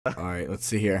Alright, let's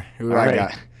see here. Who do I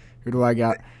got? Who do I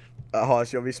got?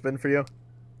 Hoss, you want me to spin for you?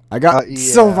 I got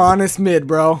Sylvanus mid,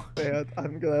 bro. Man,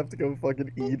 I'm gonna have to go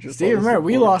fucking E just. Steve, remember,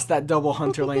 we lost that double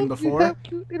hunter lane before.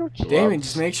 Damon,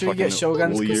 just make sure you get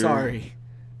Shogun's Kasari.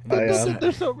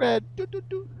 They're so red.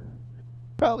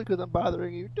 Probably because I'm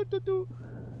bothering you.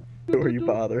 Who are you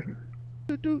bothering?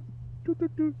 Don't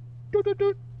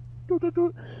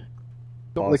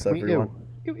lick me,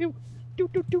 ew.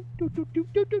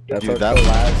 That's Dude,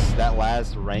 that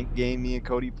last rank game me and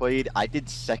Cody played, I did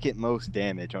second most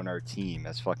damage on our team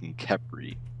as fucking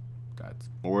Kepri. That's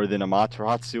More than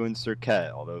Amaterasu and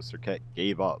Serket, although Serket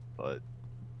gave up, but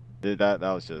that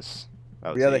was just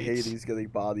we had a AIDS. Hades getting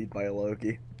bodied by a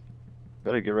Loki.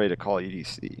 Better get ready to call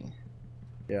EDC.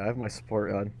 Yeah, I have my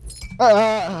support on.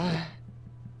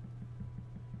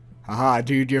 Haha,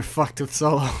 dude, you're fucked with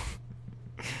solo.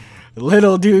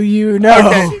 Little do you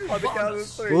know.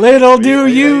 Okay. Little do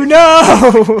you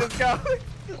know.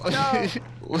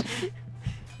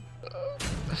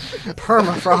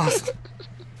 Permafrost.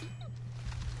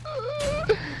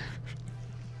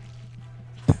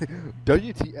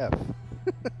 WTF?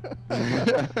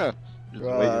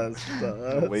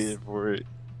 Just waiting for it.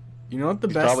 You know what the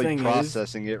He's best probably thing is?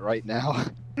 processing it right now.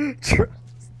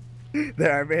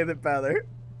 There, I made it better.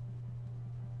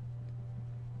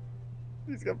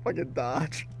 He's gonna fucking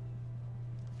dodge.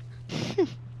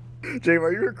 James,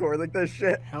 are you recording this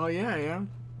shit? Hell yeah, I am.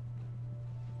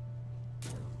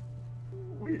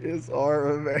 We is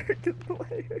our American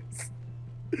players.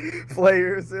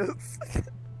 Players is.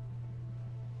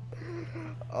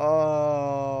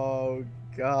 Oh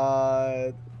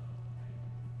god.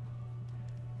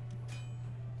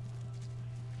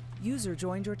 User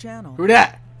joined your channel. Who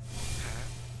dat?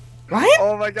 Ryan?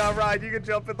 Oh my god, Ryan, you can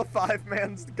jump in the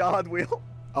 5-man's god wheel.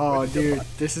 Oh, dude,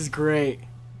 this is great.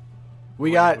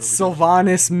 We got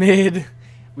Sylvanus mid.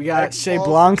 We got Shea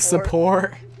Blanc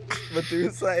support.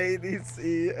 Medusa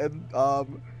ADC and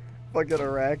fucking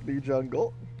Arachne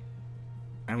jungle.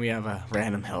 And we have a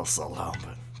random hill solo,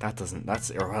 but that's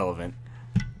irrelevant.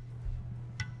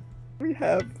 We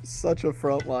have such a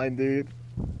front line, dude.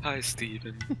 Hi,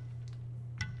 Steven.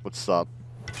 What's up?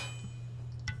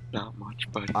 Not much,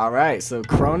 buddy. Alright, so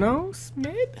Chronos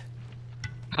mid?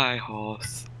 Hi,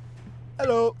 Hoss.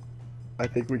 Hello. I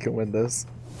think we can win this.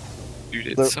 Dude,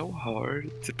 it's so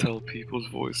hard to tell people's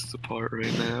voices apart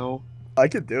right now. I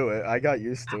could do it. I got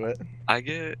used to it. I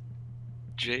get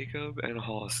Jacob and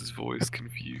Hoss's voice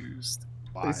confused.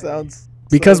 He sounds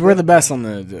Because so we're good. the best on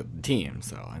the team,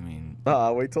 so I mean.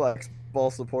 Wait till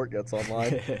X-Ball support gets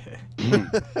online.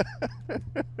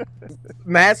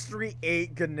 Mastery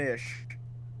 8 Ganesh.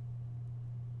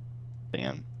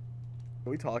 Damn. Can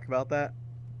we talk about that?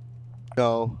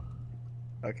 No.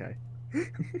 Okay.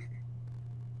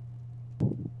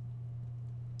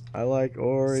 I like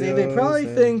Oreos. See, they probably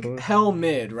and think push- hell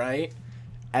mid, right?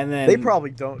 And then They probably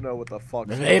don't know what the fuck.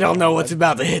 they don't know what's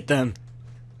about to hit them.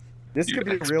 This Dude, could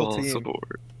be a real X-Ball team.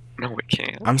 support. No, it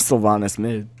can't. I'm Sylvanus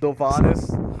mid.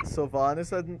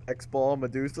 Sylvanus and X-Ball,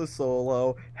 Medusa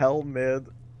solo, Hell mid,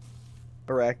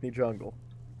 Arachne jungle.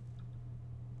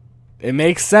 It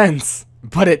makes sense,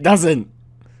 but it doesn't.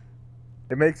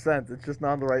 It makes sense. It's just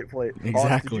not on the right plate.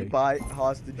 Exactly.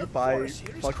 Hoss, did you buy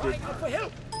fucking?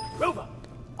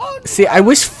 See, I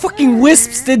wish fucking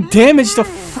Wisps did damage to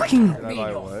fucking.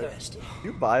 Did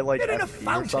you buy like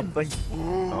FP or something?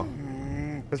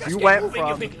 Because you went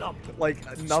from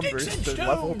like numbers to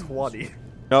level 20.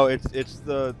 No, it's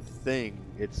the thing.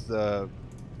 It's the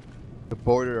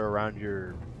border around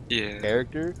your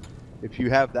character. If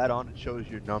you have that on, it shows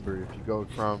your number. If you go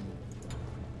from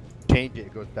change it,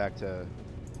 it goes back to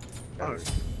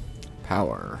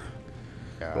Power.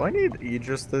 Yeah. Do I need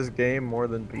Aegis this game more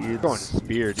than I'm going beads?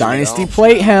 Spear. Dude. Dynasty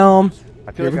Plate Helm.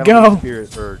 I feel Here like we I don't go. need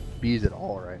Spirit or bees at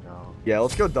all right now. Yeah,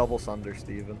 let's go double Sunder,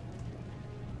 Steven.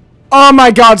 Oh my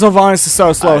god, Sylvanus is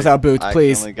so slow without boots, I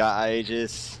please. only got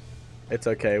Aegis. It's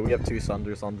okay. We have 2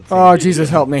 Sunders on the team. Oh, Jesus,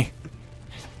 help me.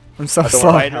 I'm so don't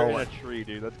slow. worry. Right in a tree,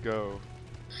 dude. Let's go.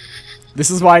 This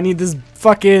is why I need this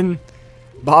fucking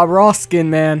Bob Ross skin,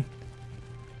 man.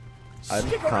 I'm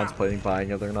contemplating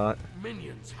buying it or not.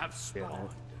 Minions have spawned.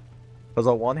 Because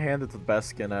on one hand, it's the best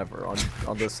skin ever. On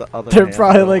this other They're hand,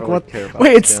 probably I don't like, really what? care about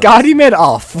Wait, it's skins. Scotty mid?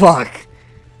 Oh, fuck.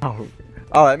 Oh,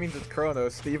 that means it's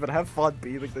Chronos. Steven, have fun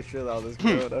beating the shit out of this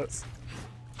Chronos.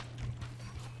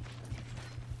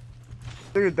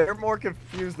 Dude, they're more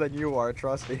confused than you are,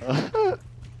 trust me.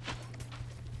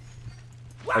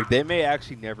 Like they may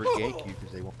actually never gank you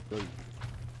because they won't kill you.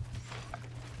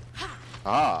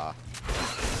 Ah.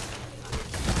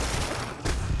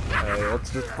 Hey, let's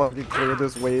just fucking clear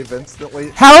this wave instantly.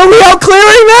 How are we out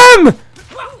clearing them?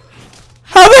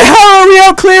 How the hell are we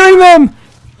out clearing them?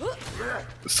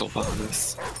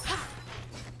 Sylvanus.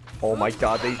 Oh my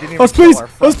god, they didn't even Us kill please!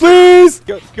 our Us please!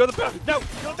 Kill the bastard! No!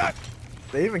 Kill that!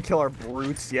 They didn't even kill our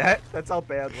brutes yet. That's how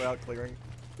bad we're out clearing.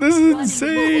 This is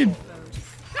insane.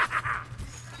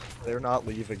 They're not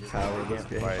leaving tower this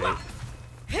game. Right.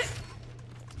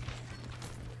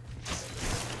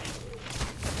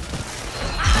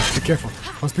 Let's be careful.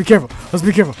 Let's be careful. Let's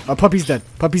be careful. Puppy's dead.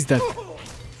 Puppy's dead.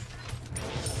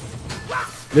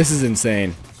 This is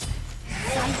insane.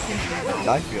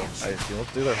 I feel.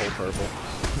 Let's do their whole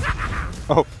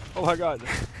purple. Oh my god.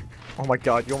 Oh my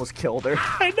god, you almost killed her.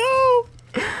 I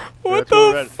know. What go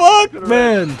the red. fuck, Go to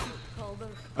man?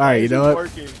 Alright, you know what?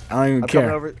 Working. I don't even I'm care.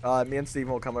 coming over. Me and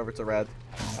Steven will come over to red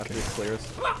after this clears.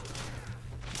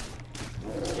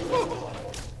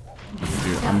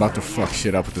 Dude, I'm about to fuck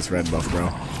shit up with this red buff, bro.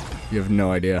 You have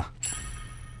no idea.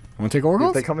 Wanna take If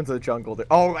oracles? they come into the jungle,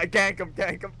 oh, I gank him,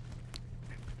 gank him.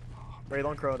 Raid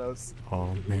on Chronos.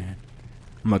 Oh man.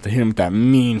 I'm about to hit him with that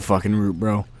mean fucking root,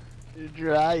 bro.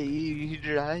 Dry.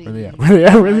 Where they at? Where they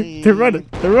at? Where they? They're running.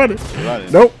 They're running.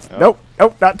 Running. Nope. Yep. Nope.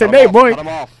 Nope. Not today, off, boy. cut 'em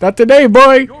off. Not today,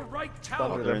 boy.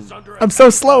 Thunder them. I'm so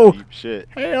slow. Deep shit.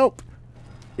 Help.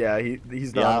 Yeah, he's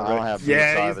Yeah, not. I don't have yeah,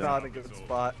 boots he's either. not in a good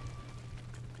spot.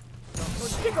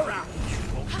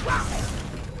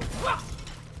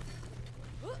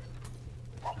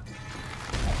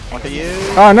 Fuck you.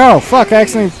 Oh no. Fuck. I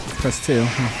accidentally pressed 2.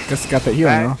 Guess I got that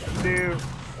healing though. Dude.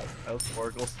 That was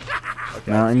oracles.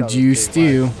 Okay, Mountain I just got juice a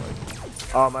big lag. stew.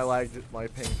 Oh, my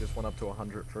ping just went up to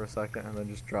 100 for a second and then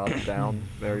just dropped down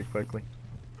very quickly.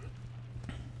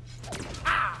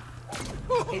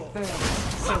 It burns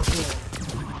so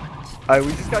good.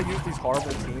 We just gotta use these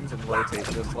horrible teams and rotate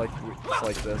just like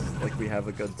this, like we have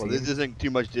a good Well, team. this isn't too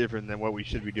much different than what we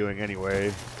should be doing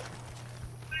anyway.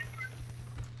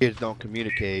 Kids don't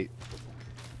communicate.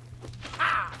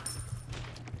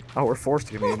 Oh, we're forced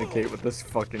to communicate with this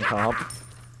fucking comp.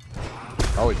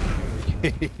 Always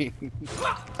communicating.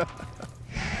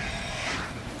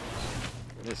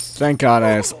 Thank God I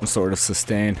have some sort of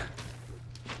sustain.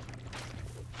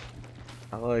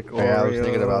 I like Yeah, I was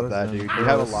thinking about Oreos that, and dude. You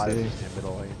have a lot of pussy. this in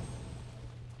middle lane.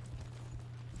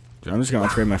 Dude, I'm just gonna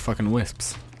upgrade my fucking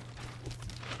wisps.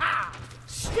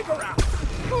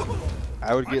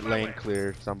 I would get lane clear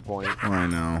at some point. Oh, I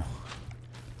know.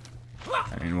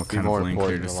 I mean, what Be kind of more lane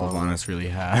clear important does in the long Sylvanus really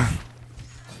have?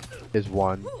 Is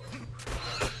one.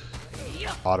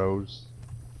 Autos.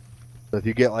 So if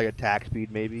you get like attack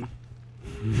speed, maybe.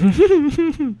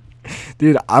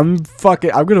 Dude, I'm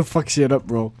gonna fuck shit up,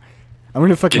 bro. I'm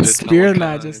gonna fucking Get a spear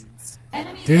telekinesis.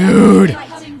 Magus. Dude!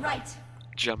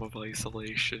 Gem of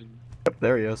isolation. Yep,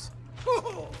 there he is.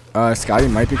 Scotty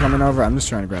might be coming over. I'm just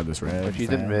trying to grab this red. But she's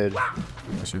in fam. mid. Oh,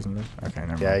 she's in mid? Okay,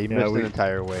 never Yeah, mind. you missed we- an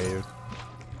entire wave.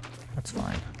 That's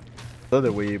fine. So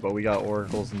did we, but we got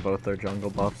oracles and both their jungle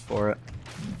buffs for it.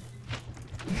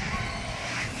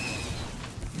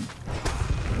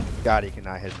 God, he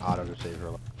cannot hit an auto to save her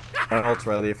life. My ult's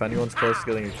ready. If anyone's close to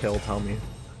getting a kill, tell me.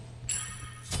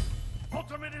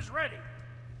 Ultimate is ready.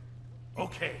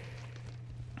 Okay.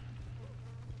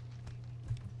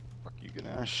 Fuck you,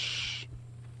 Ganesh.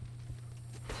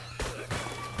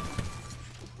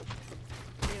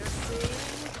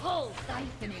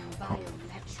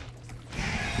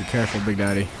 Be careful, Big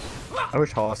Daddy. I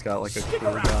wish Hoss got like a cool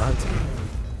god.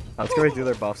 Let's go redo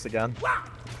their buffs again.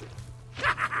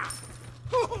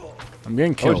 I'm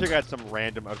getting I wish killed. I got some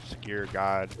random obscure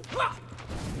god.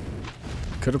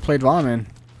 Could have played Vaughn.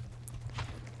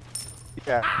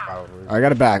 Yeah, probably. I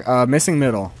got it back. Missing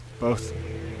middle. Both.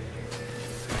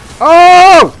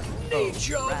 Oh!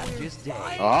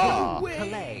 Ah.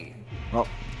 Well,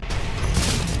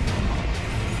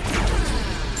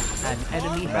 An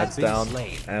enemy Matt's has been down.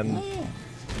 slain. And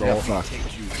yeah, fuck.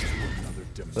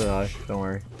 don't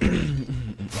worry.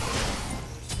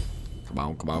 Come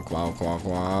on, come on, come on, come on,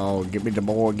 come on. Give me the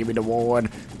board, give me the board.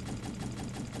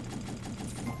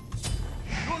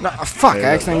 No, fuck, I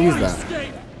accidentally used that.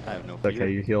 I have no It's fear.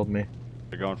 okay, you healed me.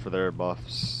 They're going for their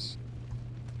buffs.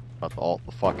 About to ult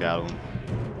the fuck out of them.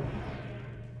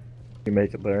 You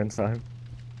make it there in time.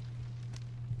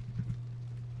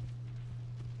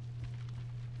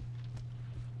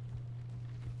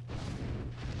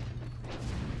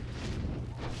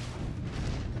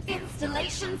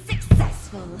 Installation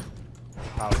successful.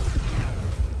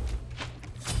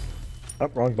 Oh,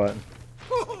 wrong button.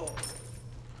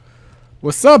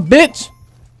 What's up, bitch?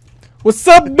 What's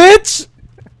up, bitch?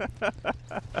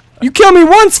 You kill me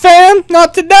once, fam.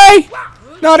 Not today.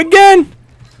 Not again.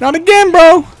 Not again,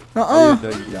 bro. No,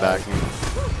 you backing.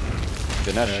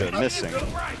 Ganesh missing.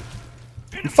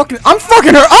 I'm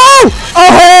fucking her. Oh!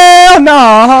 Oh, hell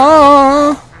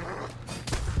no.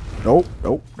 Nope,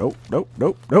 nope, nope, nope,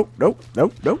 nope, nope, nope,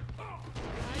 nope, nope.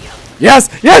 Yes,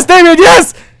 yes, David,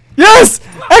 yes! Yes!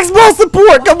 X-Ball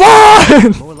support, come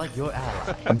on! More like your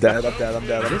ally. I'm dead, I'm dead, I'm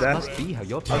dead, I'm This dead. must be how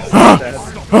your I'm dead.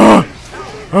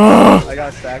 I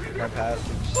got stacked with my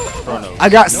passive. I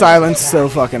got silenced so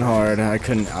fucking hard. I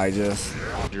couldn't, I just...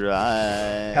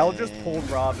 Dry. Hell just pulled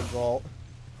Robin's ult.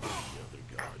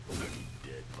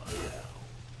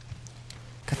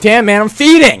 God damn, man, I'm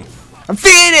feeding! I'm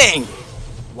feeding!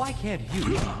 Why can't you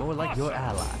be more like your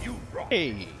ally?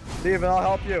 Hey. Steven, I'll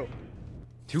help you.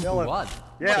 2 Kill for him. 1.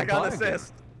 Yeah, What I a got an bargain.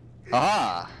 assist.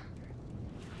 Ah.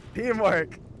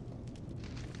 Teamwork.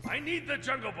 I need the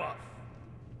jungle buff.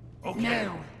 Okay.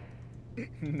 No.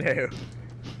 No.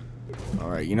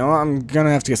 Alright, you know what? I'm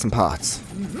gonna have to get some pots.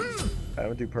 I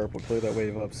would do purple, clear that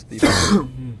wave up,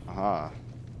 Steven. Ah.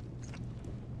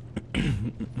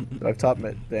 I've top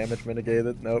damage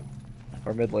mitigated. Nope.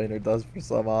 Our mid laner does for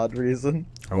some odd reason.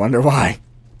 I wonder why.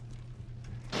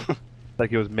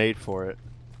 Like it was made for it.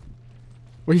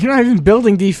 Well, you're not even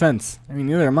building defense. I mean,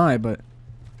 neither am I, but...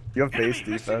 You have base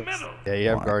Enemy missing defense. middle. Yeah, you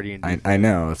have Well, Guardian. I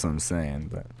know, that's what I'm saying,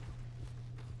 but...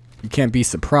 You can't be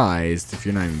surprised if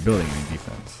you're not even building any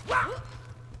defense.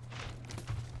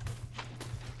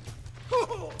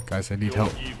 Guys, I need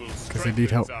help. Guys, I need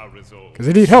help. Guys,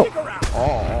 I need help!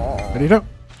 I need help!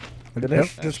 I need help.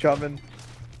 Ganesh just coming.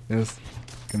 Yes.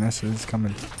 Ganesh is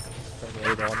coming.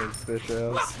 Turn right on his fish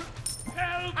ass.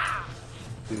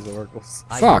 These oracles.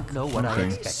 I Fuck. don't know what I Okay.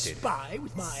 expected. So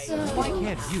Why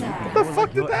can't you be What the more fuck like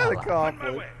did your that ally?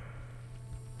 accomplish?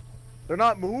 They're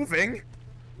not moving.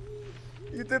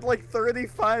 You did like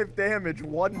 35 damage,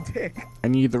 one tick. I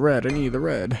need the red, I need the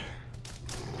red.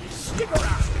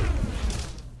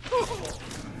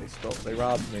 They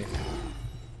robbed me.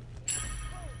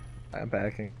 I'm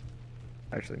backing.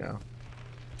 Actually, no.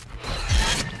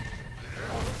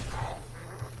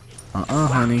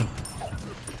 Honey.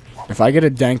 If I get a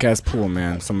dank ass pool,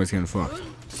 man, somebody's gonna fuck.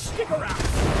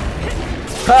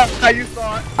 Ha! You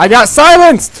thought? I got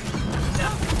silenced!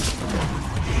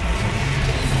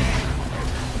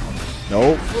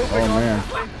 Nope. Oh man.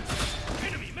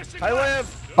 I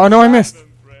live! Oh no, I missed.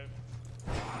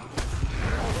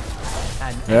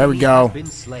 An There we enemy go. has been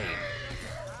slain.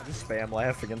 Just spam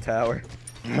laughing in tower.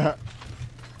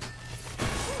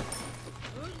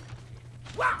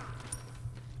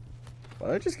 Why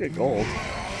did I just get gold?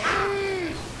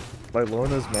 By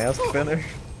Lona's mask finish?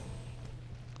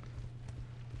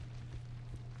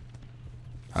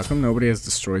 How come nobody has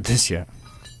destroyed this yet?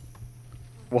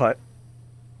 What?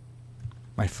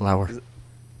 My flower.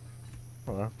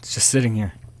 Huh? It's just sitting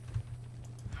here.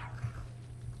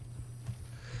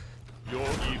 Your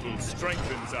evil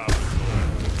strengthens our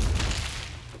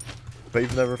But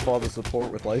you've never fought a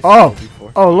support with life Oh! steal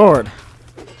before. Oh lord.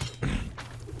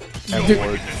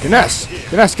 Dude, Ganesh!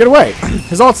 Ganesh, get away!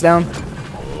 His ult's down.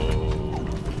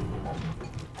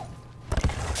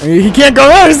 I mean, he can't go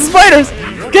there, there's spiders!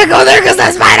 Can't go there because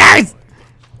there's spiders!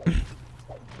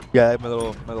 Yeah, my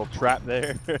little trap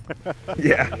there.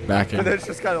 Yeah. Back And in. then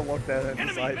just kind of looked at it and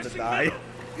decided to die.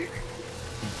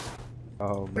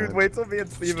 Oh Dude, man. wait till me and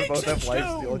Steven both have life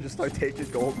steal and just start taking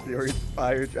gold fury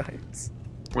fire giants.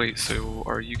 Wait, so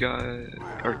are you guys,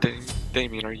 or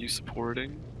Damien, are you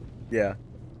supporting? Yeah.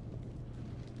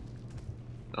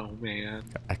 Oh man.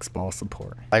 X-ball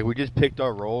support. Like we just picked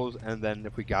our roles, and then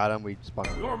if we got them, we'd spawn.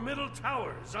 Your middle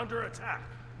tower is under attack.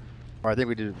 Or I think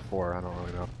we did it before. I don't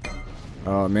really know.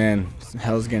 Oh man,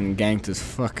 Hell's getting ganked as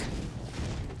fuck.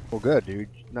 Well, good, dude.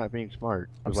 Not being smart.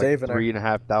 I'm There's like saving her.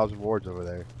 3,500 wards over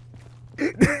there.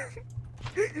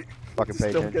 Fucking pay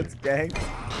Still attention. gets ganked.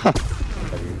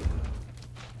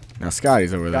 Now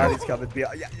Scotty's over there. Scotty's coming.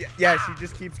 Yeah, she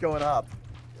just keeps going up.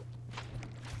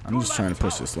 I'm just trying to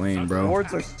push this lane, bro.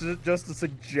 Wards are just a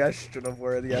suggestion of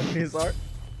where the enemies are.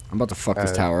 I'm about to fuck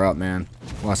this tower up, man.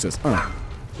 Watch this.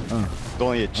 There's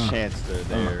only a chance they're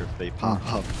there if they pop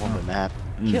up on the map.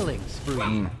 Killing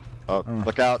spree. Oh,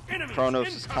 look out.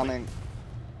 Kronos is coming.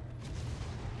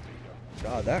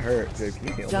 God, that hurt, dude. Can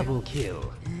you heal me? Double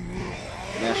kill.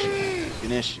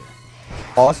 Ganesh.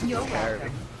 Awesome. Just carried me.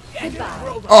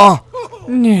 Goodbye. Oh!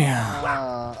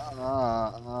 Yeah.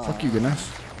 Fuck you, Ganesh.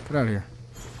 Get out of here.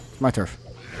 It's my turf.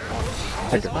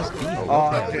 This must be how your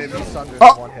Oh, ally. dude, he's Sundered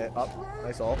Oh. one hit. Up.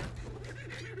 Nice ult.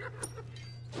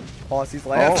 Posse's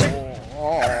laughing.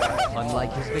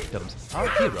 Unlike his victims, our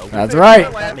hero. That's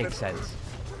right. That makes sense.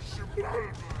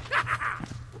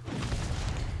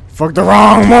 Fuck the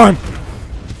wrong one!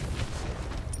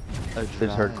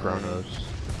 This hurt Kronos.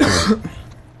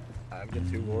 I'm getting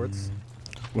 2 wards.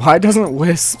 Why doesn't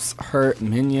Wisps hurt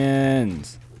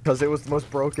minions? Because it was the most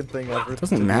broken thing ever.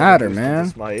 Doesn't matter, man.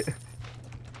 Smite.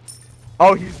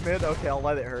 Oh, he's mid? Okay, I'll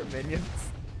let it hurt minions.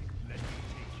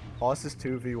 Boss is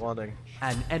 2v1ing.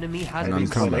 An enemy has And been I'm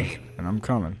coming. slain. And I'm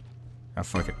coming. Ah,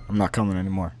 fuck it. I'm not coming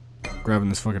anymore. I'm grabbing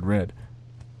this fucking red.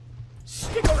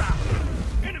 Stick around!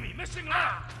 Enemy missing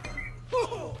left!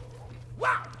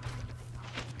 Wow!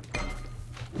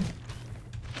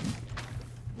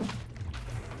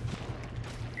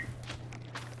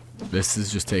 This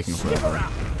is just taking forever.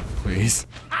 Please.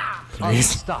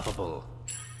 Please. Unstoppable.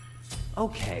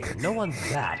 Okay, no one's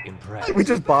that impressed. We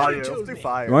just buy it. Let's do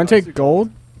fire. You want to take gold?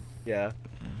 Yeah.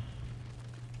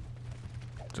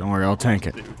 Don't worry, I'll tank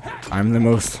it. I'm the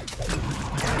most.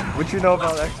 What you know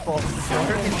about X-Ball?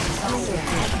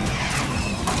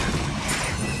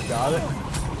 Got it.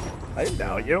 I didn't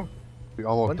doubt you. We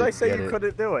almost When did I didn't say get you it.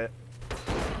 couldn't do it?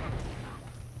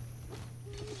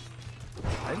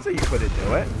 I didn't say you couldn't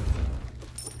do it.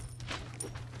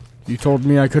 You told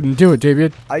me I couldn't do it,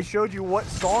 David. I showed you what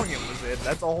song it was in.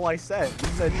 That's all I said. You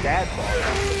said dad song.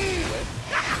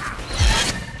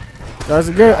 Guys,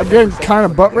 I'm getting kind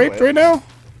of butt raped right now,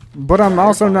 but I'm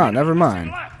also not. Never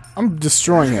mind. I'm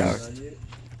destroying him.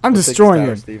 I'm destroying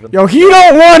him. Steven. Yo, he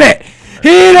don't want it.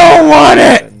 He don't want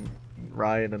it. And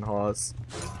Ryan and Haas.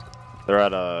 They're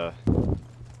at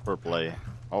purple A.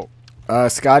 Oh,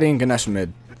 Scotty and Ganesh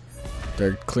mid.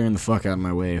 They're clearing the fuck out of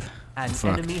my wave. An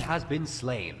Fuck. enemy has been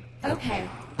slain. Okay.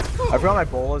 I forgot my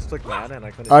bolas took mana and I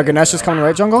couldn't. Ganesh is coming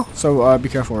right, jungle. So be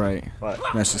careful, right? What?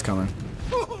 Ganesh is coming.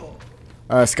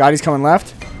 Scotty's coming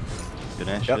left.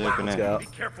 Ganesh, Yep, let's Ganesh. go. Be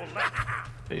careful left!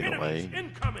 Fade Enemies away.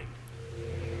 incoming!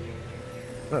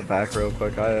 I'm gonna back real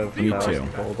quick. I have Me 1,000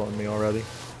 too. gold on me already.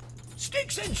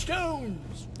 Sticks and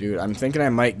stones! Dude, I'm thinking I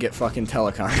might get fucking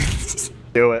telecon.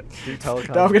 Do it. Do telecom.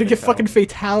 I'm gonna get fucking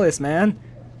Fatalis, man.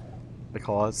 The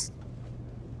cause.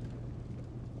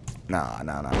 Nah.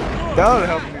 That'll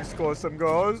help me score some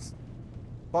goals.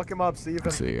 Fuck him up, Steven.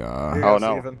 Let's see, Here you Oh, go,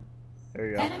 no. Steven. There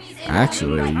you go.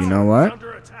 actually, you know what?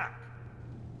 Under attack!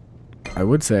 I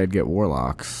would say I'd get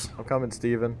Warlocks. I'm coming,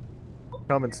 Steven. I'm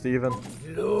coming, Steven.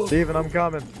 Steven, I'm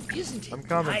coming. I'm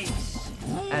coming.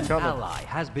 An Coming. ally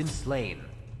has been slain.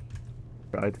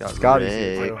 Right. Scotty's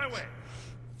here Brave. too. My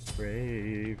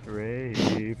way!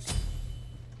 Brave.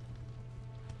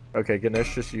 Okay,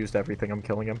 Ganesh just used everything. I'm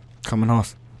killing him. Coming,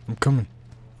 Hoss. I'm coming.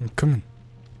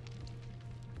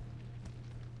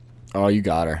 Oh, you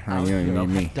got her. Our You don't hero even need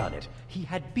me. had done it. He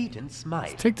had beaten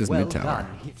Smite. Take this well mid tower.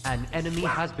 done. An enemy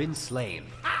has been slain.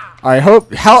 I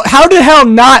hope. How did hell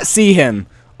not see him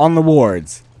on the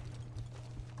wards?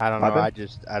 I don't know. Ivan?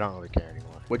 I don't really care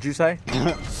anymore. What'd you say?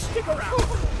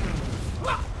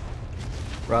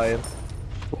 Ryan.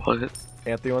 What?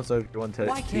 Anthony wants to go and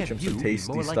Why teach can't him you some be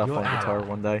tasty more like stuff your on guitar ally?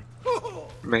 one day.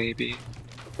 Maybe.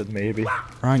 But maybe.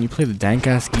 Ryan, you play the dank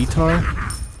ass guitar?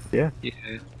 Yeah. Yeah.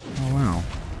 Oh wow.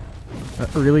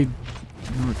 That really,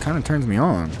 it kind of turns me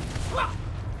on.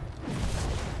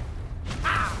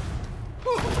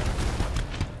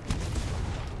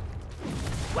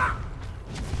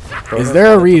 Is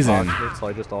there a reason So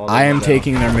I, just I am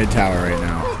taking their mid tower right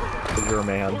now? You're a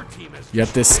man. Team has Yet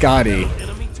this Scotty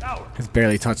enemy tower. has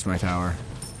barely touched my tower.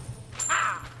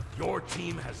 Your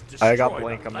team has destroyed I got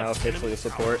Blink. I'm now left officially a enemy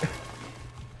support.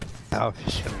 How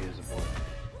officially is it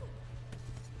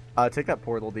more? Take that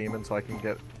portal demon so I can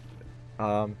get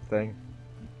thing.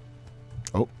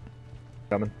 Oh,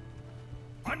 Coming.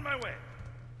 tower. On my way.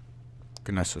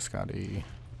 Ganesha Scotty.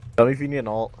 Tell me if you need an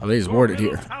alt. Oh, they just Your warded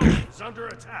middle here. tower is under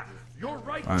attack. Your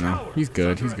right I know. tower He's is good,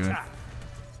 under he's good. attack.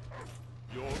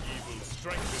 Your evil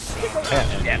strength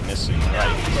is yeah, missing.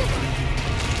 Right.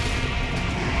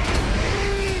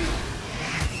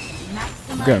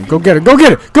 Get him. Go get it. Go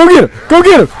get it. Go get it. Go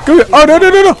get it. Go get it. Oh,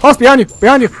 no. Hoss, behind you.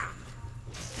 Behind you.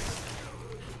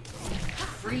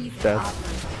 Dead.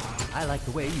 I like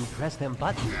the way you press them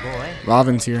buttons, boy.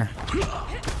 Robin's here.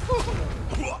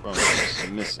 Oh,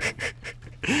 missing.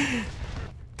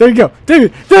 There you go.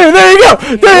 David. There you go.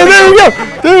 There you go.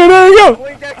 There you go.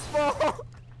 Blink X-Ball!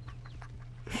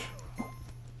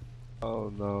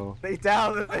 Oh no. They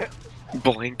downed it.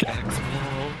 Blink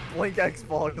X-Ball. Blink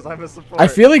X-Ball because I'm a support. I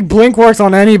feel like Blink works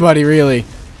on anybody, really.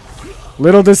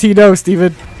 Little does he know,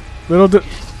 Steven. Little do.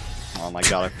 Oh my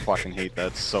god, I fucking hate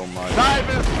that so much.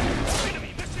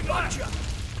 enemy missing left.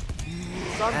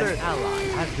 Thunder. An ally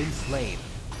has been slain.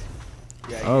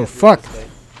 Yeah, you Oh, can't do fuck. this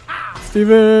thing.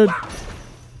 Steven.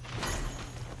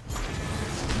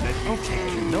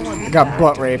 Okay, no one I got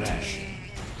butt raped.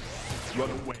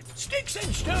 Sticks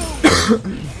and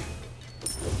stones.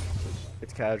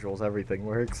 It's casuals. Everything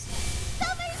works.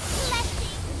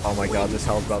 Oh my god, this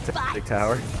hell's about to take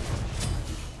tower.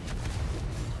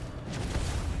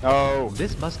 Oh,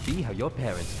 This must be how your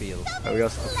parents feel. Oh, we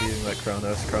got defeating like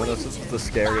Kronos. Kronos is the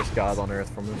scariest god on Earth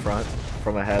from in front,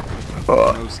 from ahead.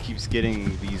 Kronos keeps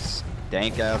getting these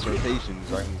dank ass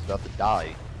rotations right when he's about to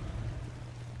die.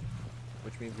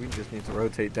 Which means we just need to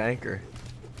rotate Danker.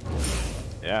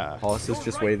 Yeah. Hoss is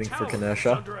just waiting for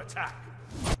Kanesha.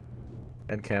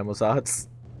 And Camazotz.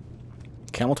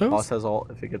 Camel toes? Hoss has ult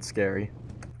if it gets scary.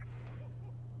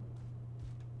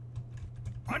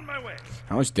 On my way.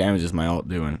 How much damage is my ult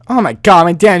doing? Oh my god,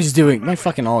 my damage is doing. My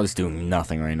fucking ult is doing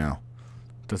nothing right now.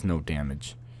 Does no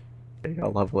damage. You gotta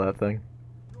level that thing.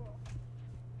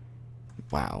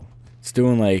 Wow. It's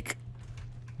doing like.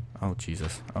 Oh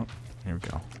Jesus. Oh, here we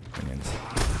go. Minions.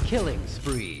 Killing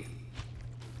spree.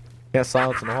 Can't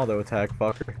silence an auto attack,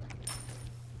 fucker.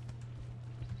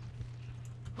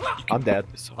 I'm dead.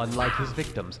 Unlike his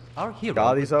victims, our hero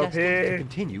God, was he's OP. destined to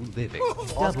continue living.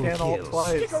 Hoss Double can't ult kills.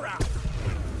 twice.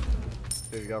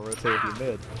 Dude, you gotta rotate with your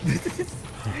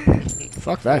mid.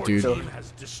 Fuck that, dude. Team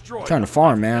has destroyed Trying to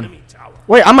farm, man. enemy tower.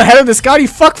 Wait, I'm ahead of the Scotty.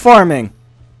 Fuck farming.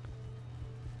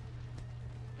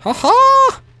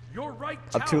 Haha. Your right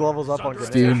I'm 2 tower levels is up on under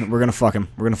Ganesh. attack. Dude, we're gonna fuck him.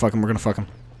 We're gonna fuck him. We're gonna fuck him.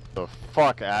 The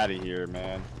fuck out of here,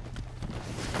 man.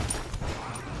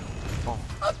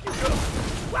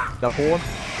 That whole one?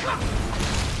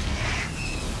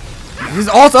 His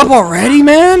ult's up already,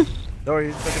 man. No,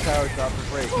 he took a tower shot for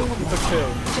free. He took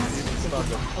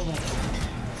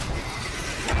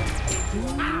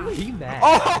 2. He mad.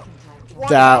 Oh!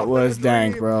 That was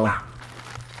dank, bro.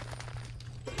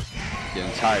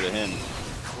 Getting tired of him.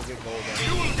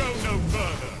 You will go no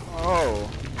further.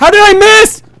 Oh. How did I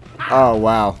miss? Oh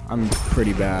wow, I'm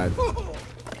pretty bad.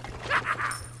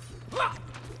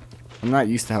 I'm not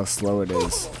used to how slow it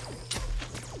is.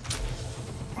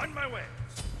 On my way.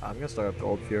 I'm gonna start up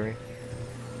Gold Fury.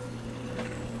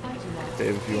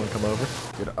 Dave, if you wanna come over.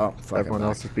 Get up. Fuck Everyone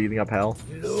else is beating up hell.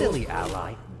 Silly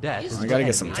ally. Death is I gotta the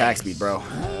get some enemy. attack speed, bro.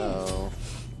 Oh.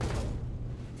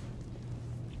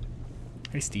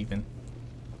 Hey, Steven.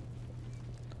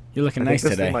 You're looking I nice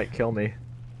think this today. thing might kill me.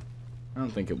 I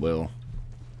don't think it will.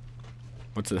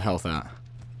 What's the health at?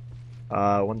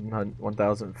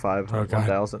 1,500, Oh, God.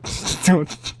 1,000.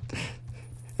 Don't.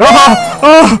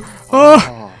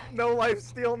 Oh! No life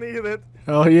steal needed.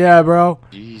 Oh yeah, bro.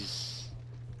 Jeez.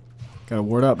 Gotta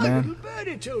ward up, man.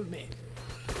 Birdie told me.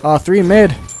 Oh, 3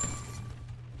 mid.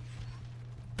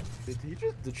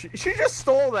 She just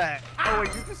stole that. Oh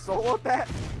wait, you just stole that?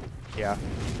 Yeah.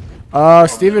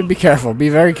 Steven, be careful. Be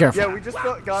very careful. Yeah, we just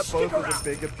got both of the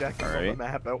big objectives on the Alright.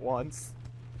 map at once.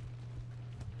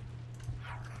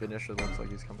 Finisher looks like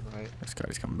he's coming right.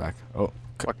 Scotty's coming back. Oh,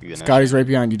 Fuck you, Ganesh. Scotty's right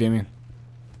behind you, Damien.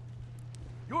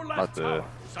 Your About left to- tower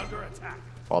is under attack.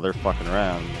 While they're fucking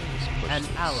around. An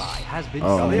ally has been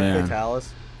Oh, Oh, they slain. have man. Fatalis.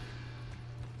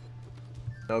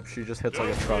 Nope, she just hits like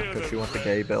a truck because she wants the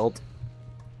gay build.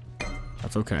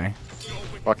 That's okay.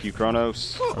 Fuck you,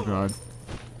 Kronos. Oh god.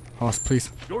 Hoss, please.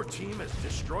 Your team has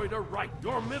destroyed a right.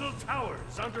 Your middle tower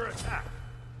is under attack.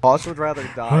 Hoss would rather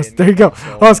die. Hoss, and there you get go.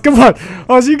 killed. Hoss, come on.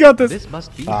 Hoss, you got this. This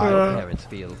must be how your parents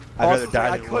feel. I'd Hoss rather was die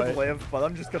like, I than could what? live, but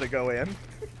I'm just gonna go in.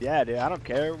 Yeah, dude, I don't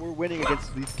care. We're winning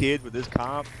against these kids with this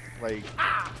comp. Like,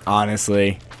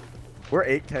 Honestly. We're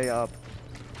 8K up.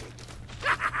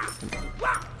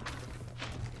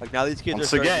 like now these kids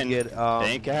Once are starting again, to get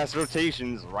dank ass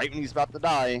rotations right when he's about to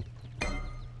die.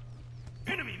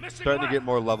 Enemy missing starting to left. get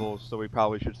more levels, so we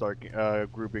probably should start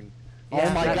grouping. Yeah,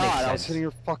 oh my that makes god, I was sense. hitting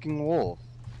your fucking wolf.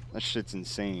 That shit's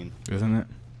insane. Isn't it?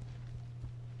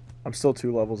 I'm still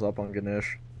 2 levels up on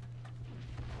Ganesh.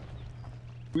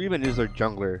 Who even is their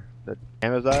jungler? That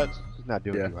Amazon? He's not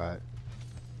doing Yeah. too hot.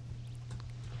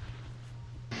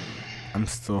 I'm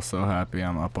still so happy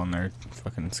I'm up on their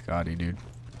fucking Scotty, dude.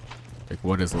 Like,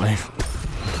 what is life?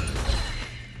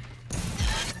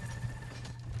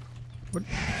 What?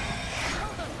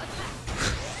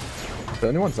 If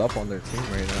anyone's up on their team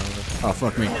right now. Oh,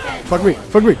 fuck me. Fuck me.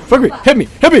 Fuck me. Fuck me. Hit me.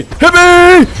 Hit me. Hit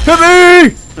me. Hit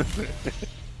me.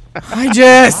 Hi,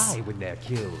 Jess. Die when they're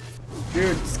killed.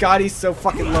 Dude, Scotty's so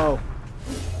fucking low.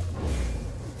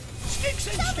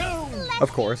 Sticks and stones.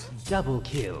 Of course. Double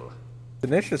kill.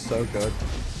 Ganesh is so good.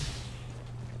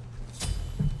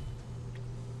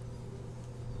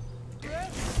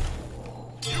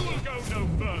 You will go no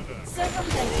further.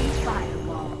 Circumventing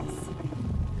firewalls.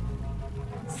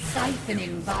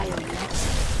 Siphoning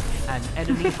violence. An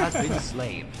enemy has been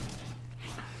slain.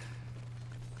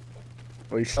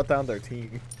 Well, he shut down their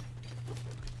team.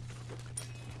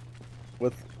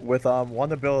 With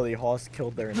one ability, Hoss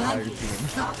killed their entire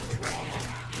team.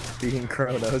 Being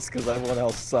Kronos, because everyone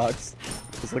else sucks.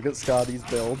 Just look at Scotty's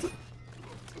build.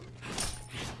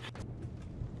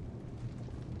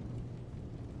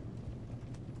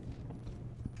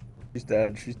 She's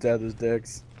dead. She's dead as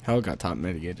dicks. Hell got top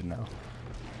mitigated now.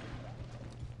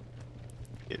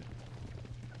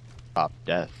 Top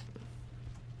death.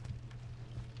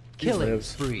 Killing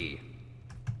spree.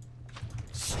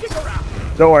 Stick around.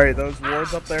 Don't worry, those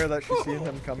wards up there that she's seeing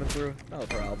him coming through, not a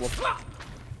problem.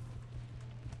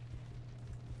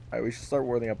 Alright, we should start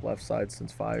warding up left side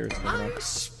since fire is coming I up.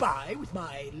 spy with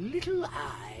my little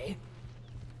eye.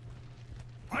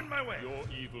 On my way. Your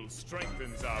evil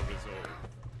strengthens our resolve.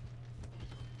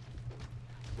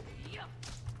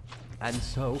 And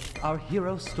so, our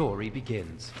hero story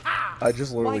begins. I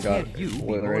just Why literally got can't you be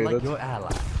more like obliterated. your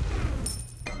ally?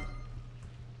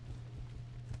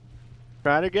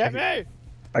 Trying to get me!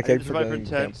 I keep survived forgetting. for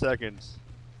 10 seconds.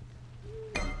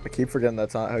 I keep forgetting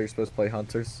that's not how you're supposed to play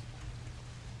hunters.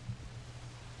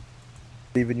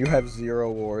 Steven, you have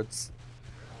 0 wards.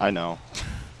 I know.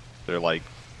 They're like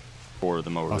 4 of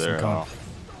them over Awesome there. call.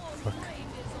 Oh.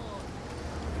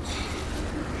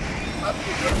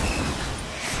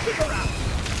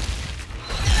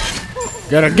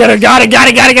 Got it, got it out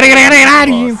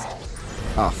of here.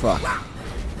 Oh, fuck.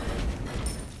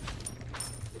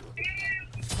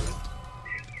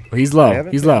 Oh, he's I low.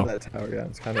 haven't He's taken low. that tower yet.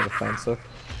 It's kind of offensive.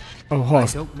 Oh, I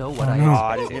horse. don't know what Oh, I no. Oh, am.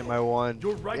 I didn't hit my one.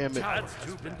 Your right Damn it. tower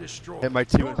has been destroyed. Hit my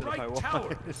 2 Your instead of my right 1.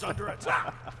 tower is under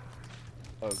attack.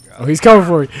 Oh god. Oh, he's coming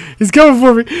for me. He's coming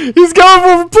for me. He's coming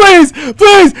for me. Please,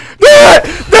 please, do it,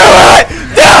 do it,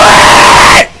 do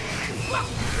it!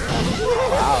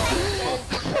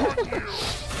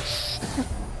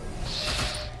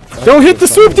 Don't hit the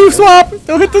swoop-dee swap.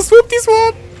 Don't hit the swoop-dee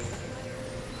swap.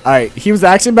 Alright, he was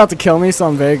actually about to kill me, so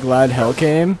I'm very glad Hell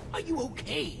came. Are you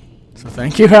okay? So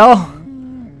thank you, Hell.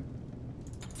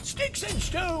 Sticks and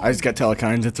stones. I just got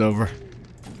telekines. It's over.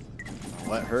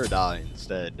 Let her die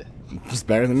instead. It's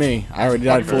better than me. I already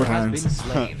died 4 Has been times.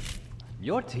 slain.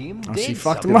 Your team Oh, did she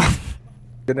fucked something. him up.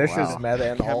 Ganesh's Wow.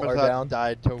 meta and all are Kamazat down.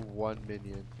 died to 1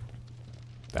 minion.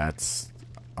 That's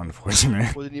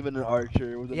unfortunate. Wasn't even an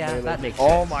archer. It was a Yeah, melee. that makes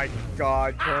sense. Oh my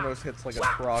god, Kronos hits like a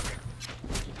truck.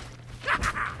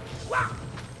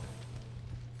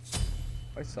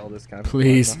 I sell this guy.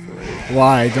 Please.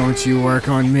 Why don't you work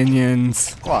on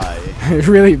minions? Why? It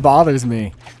really bothers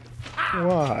me.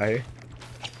 Why?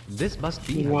 This must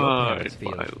be how your Why, parents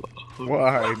feel. my love?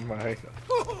 Why, Mike?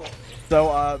 So,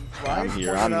 Ryan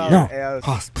here, pointed I'm out No. as-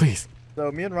 Pause, please.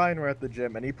 So me and Ryan were at the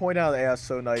gym, and he pointed out AS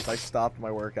so nice, I stopped my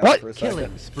workout What? for a second.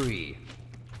 Killing spree.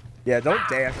 Yeah, don't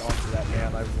dash onto that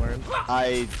man, I've learned.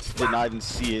 I did not even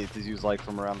see it because he was like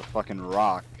from around the fucking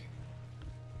rock.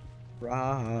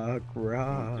 Rock,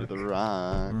 rock. Through the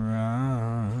rock.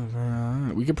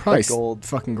 We could probably gold.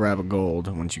 fucking grab a gold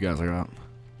once you guys are up.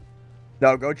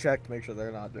 No, go check to make sure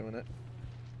they're not doing it.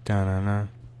 Da-na-na,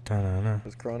 da-na-na.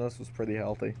 Because Kronos was pretty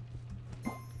healthy.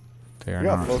 They are We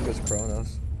got not. focus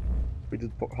Kronos. We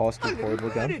did hostile portal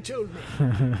Already again. told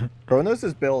me.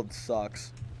 Kronos' build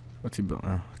sucks. What's he built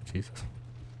now? Jesus.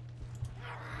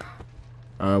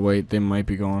 Wait, they might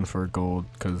be going for gold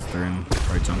because they're in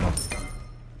right jungle.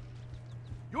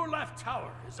 Your left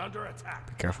tower is under attack.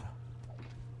 Be careful.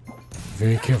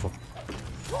 Very careful.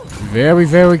 Very,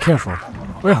 very careful.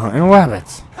 We're hunting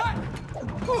rabbits.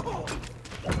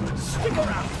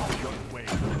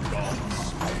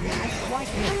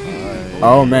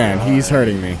 Oh man, he's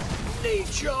hurting me.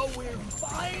 Nature will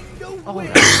find a Oh,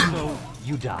 way. so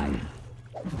you died.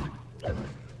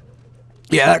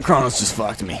 Yeah, that Kronos just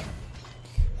fucked me.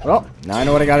 Well, now I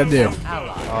know what I gotta do.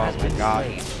 Ally Oh has my been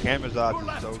god. slain.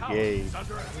 Kamazat is so gay. Is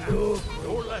under attack.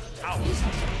 Your left tower is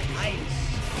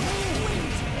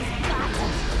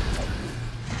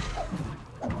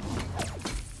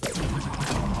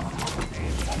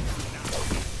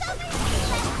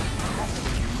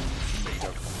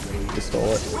He stole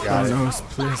it. Kronos,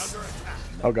 please.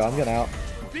 Oh god, I'm getting out.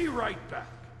 be right back.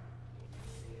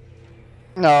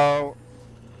 No.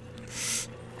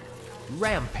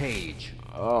 Rampage.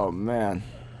 Oh man.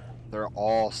 They're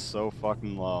all so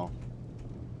fucking low.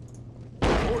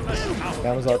 Your left tower.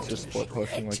 Amazon's just split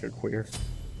pushing like a queer.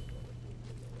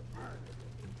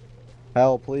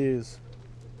 Hell, please.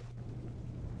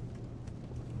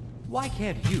 Why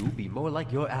can't you be more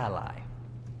like your ally?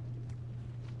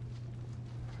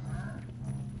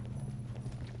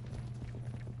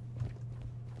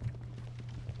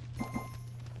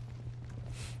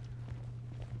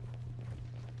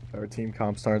 Our team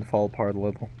comp's starting to fall apart a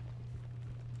little.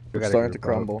 We We're gotta starting to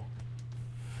group up.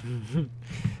 crumble.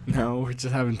 No, we're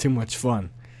just having too much fun.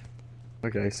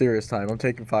 Okay, serious time. I'm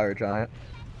taking Fire Giant.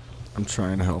 I'm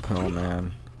trying to help Hell,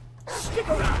 man.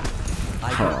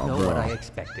 I don't Oh, know bro. what I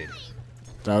expected.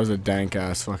 That was a dank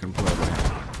ass fucking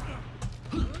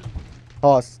play.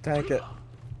 Toss, tank it.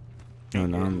 No,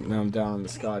 now I'm down on the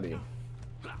Scotty.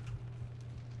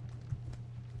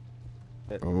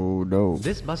 Oh no.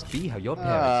 This must be how your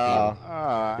parents feel.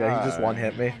 Yeah, he just one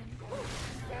hit me.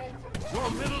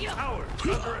 Your middle tower is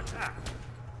under attack.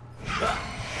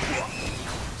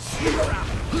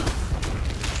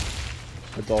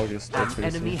 The dog is still An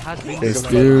enemy has been This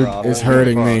slain. dude is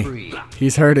hurting me.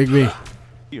 He's hurting me.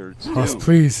 Hoss,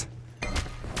 please.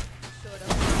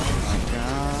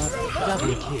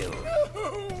 Double kill.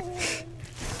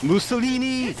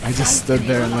 Mussolini! I just stood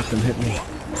there and let them hit me.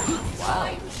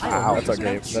 Wow. Ow, that's our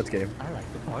game. That's game. I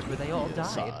like the part where they all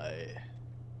died.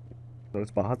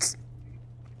 Those bots.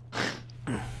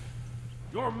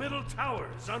 Your middle tower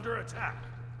is under attack.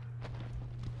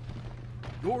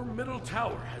 Your middle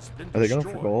tower has been Are they destroyed.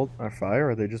 going for gold or fire, or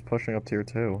are they just pushing up tier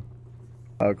 2?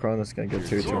 Oh, Kronos is gonna get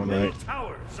tier 2 Your on middle right.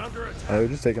 tower is under attack. Oh, they're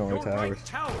just taking all Your their towers. right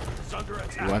tower is under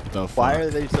attack. What the Why fuck? are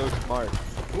they so smart?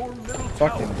 Your middle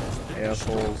Fucking tower has been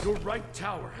assholes. destroyed. Your right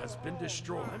tower has been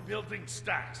destroyed. I'm building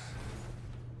stacks.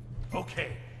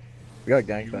 Okay. We gotta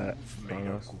gank that. You've made a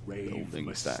Kronos. grave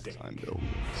mistake. I'm building.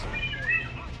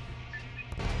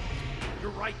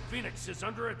 Your right Phoenix is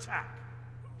under attack.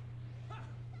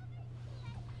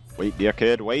 Wait,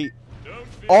 dickhead, wait.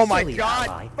 Oh my Silly god!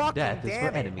 ally. Fucking Death is for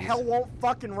damn it! enemies. Hell won't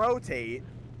fucking rotate.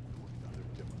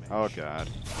 Oh god.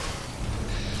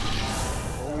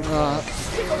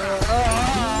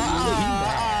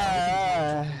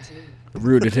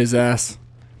 Rooted his ass.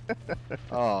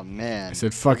 Oh I man.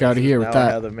 said, fuck out of here with Now that.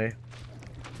 ahead of me.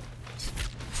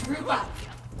 Group up.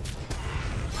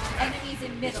 Enemies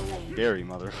in middle lane. Scary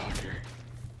motherfucker.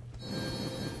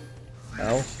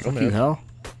 Hell, go Fuck you, mid. hell.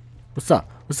 What's up?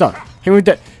 What's up? Hit me with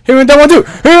that. Hit me with that one, too.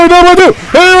 Hit me with that one, too.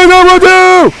 Hit me with that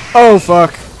one, too. Oh,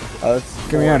 fuck. That's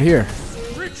Get me out of here.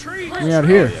 Retreat. Get me out of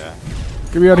here. Yeah.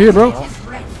 Get me out of here, bro.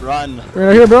 Run. Get me out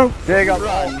of here, bro. Dig up.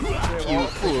 You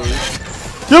fool.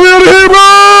 Get me out of here,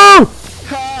 bro.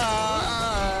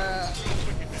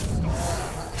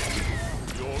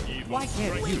 Why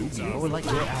can't you be more like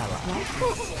your ally?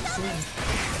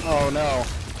 Oh no.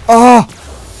 Oh.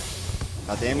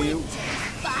 God damn you.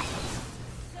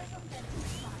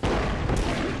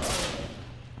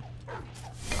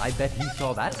 I bet he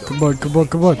saw that go. Come on, come on,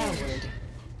 come on.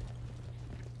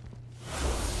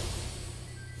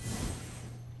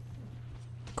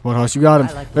 Come on, Hoss, you got I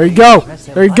him. like the There you way go. press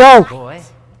them There you buttons, go. boy.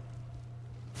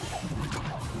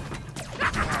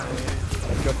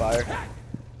 Let's go fire.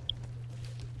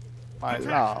 My Attack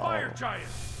lord. fire giant.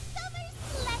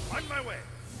 On my way.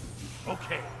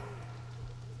 Okay.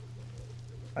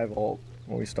 I have ult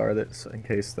when we start it, so in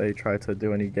case they try to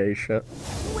do any gay shit.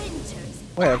 Winter's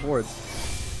Wait, I have wards.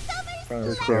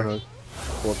 Kronos here.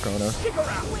 Four Kronos.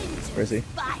 Where is he?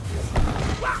 fight.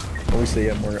 When we see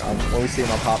him, when we see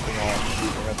him, I'm popping off.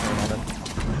 We're gonna turn on him.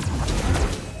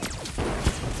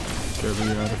 Get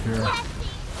me out of here.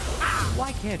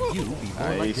 Why can't you be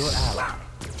more like your Nice. ally?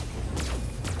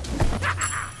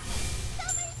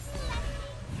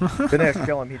 Finish,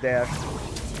 kill him. He dashed.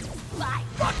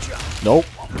 Nope.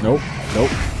 Nope.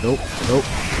 Nope. Nope. Nope.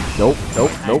 Nope.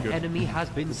 Nope. Nope. An enemy has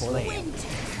been slain.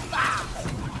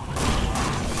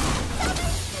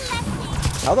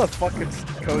 How the fuck can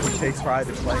Cody take pride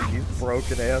in playing these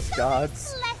broken ass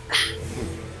gods?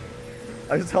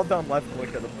 I just held down left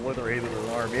click and obliterated an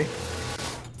army.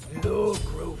 Hello,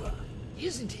 Grover.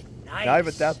 Isn't it nice? Now I have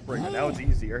a Deathbringer. Now it's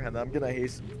easier, and I'm gonna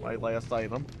hasten my last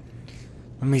item.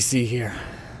 Let me see here.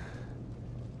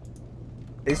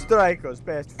 A Striker's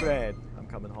best friend. I'm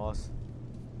coming, Hoss.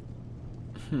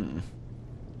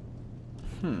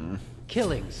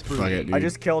 Killing spree. Fuck it, dude. I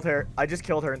just killed her. I just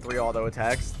killed her in 3 auto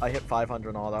attacks. I hit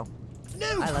 500 auto.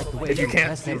 I like the way If you can't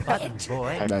press them see buttons,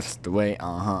 boy. That's the way.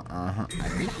 I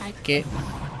like it.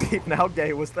 How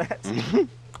gay was that?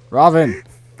 Robin.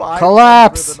 500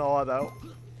 Collapse! in auto.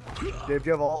 Dave,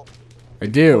 you have all. I Put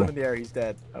him do. in the air. He's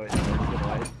dead. Oh wait, no, he's getting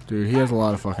away. Dude, he has a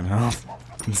lot of fucking health.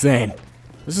 Insane.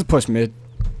 This is push mid.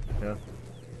 Yeah.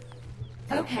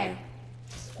 Okay.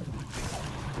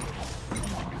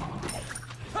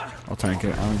 I'll tank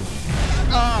it.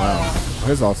 Wow.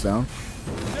 His ult's down.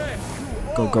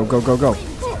 Go, go, go, go, go.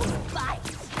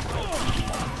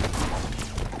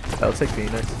 Let's take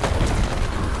Phoenix.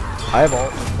 I have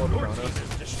ult. Let's go to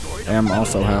Kronos. Am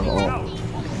also have ult.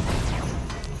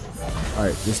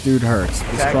 Alright, this dude hurts.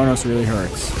 This Okay. Kronos really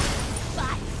hurts.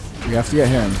 We have to get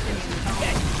him.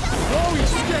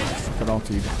 Get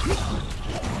ulted.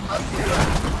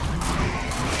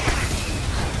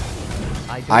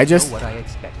 I just- know what I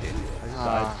expected.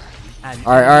 Alright,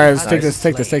 alright, let's take this,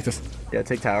 take this, take this. Yeah,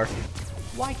 take tower.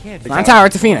 Why can't Nine tower,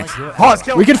 it's a Phoenix. Hoss,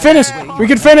 kill We him. can finish! We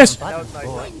can finish! That was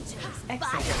nice.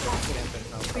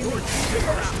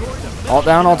 Alt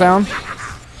down, alt down.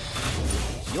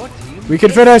 We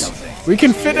can finish. We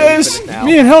can finish.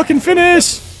 Me and Hell can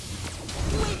finish.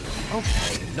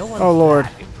 Oh Lord.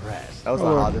 That was the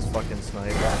hottest fucking sniper.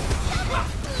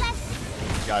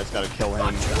 You guys gotta kill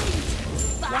him.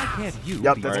 Why can't you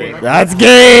Yep, be that's brave? game. That's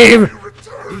game.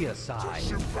 Be aside.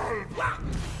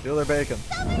 Steal their bacon.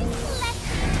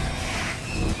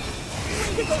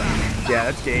 Yeah,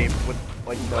 that's game with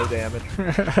like no damage.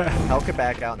 Hell can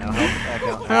back out now. Hell can back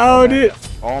out now. How did?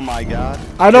 Oh my god.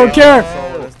 I don't care.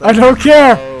 I don't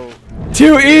care.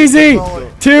 Too easy.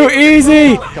 Too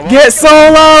easy. Get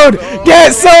soloed.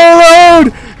 Get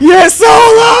soloed. Get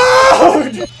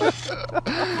soloed.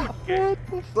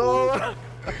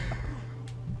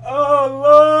 Oh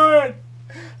Lord.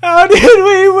 How did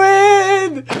we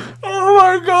win? Oh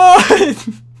my God.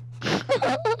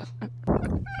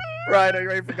 Right, are you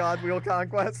ready for God Wheel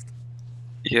Conquest?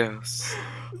 Yes.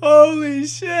 Holy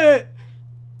shit.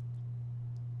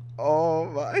 Oh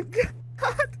my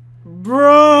God.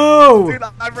 Bro. Dude,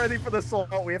 I'm ready for the assault.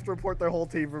 We have to report their whole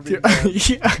team for being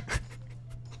Yeah.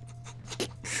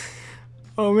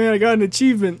 Oh man, I got an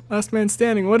achievement. Last man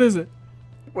standing. What is it?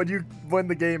 when you win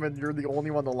the game and you're the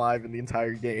only one alive in the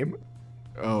entire game.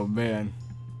 Oh man.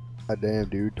 God damn,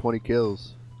 dude. 20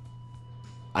 kills.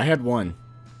 I had 1.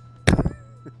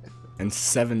 And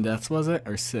 7 deaths, was it?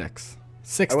 Or 6?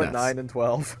 6 I went deaths. 9 and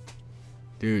 12.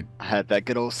 Dude. I had that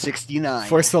good old 69.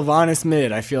 For Sylvanus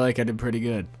mid, I feel like I did pretty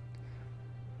good.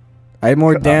 I had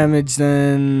more damage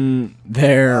than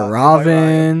their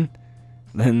Robin.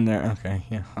 Than their... Okay,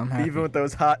 yeah, I'm happy. Even with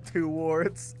those hot 2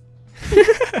 wards.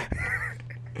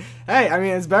 Hey, I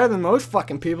mean, it's better than most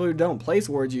fucking people who don't place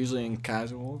wards usually in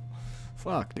casual.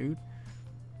 Fuck, dude.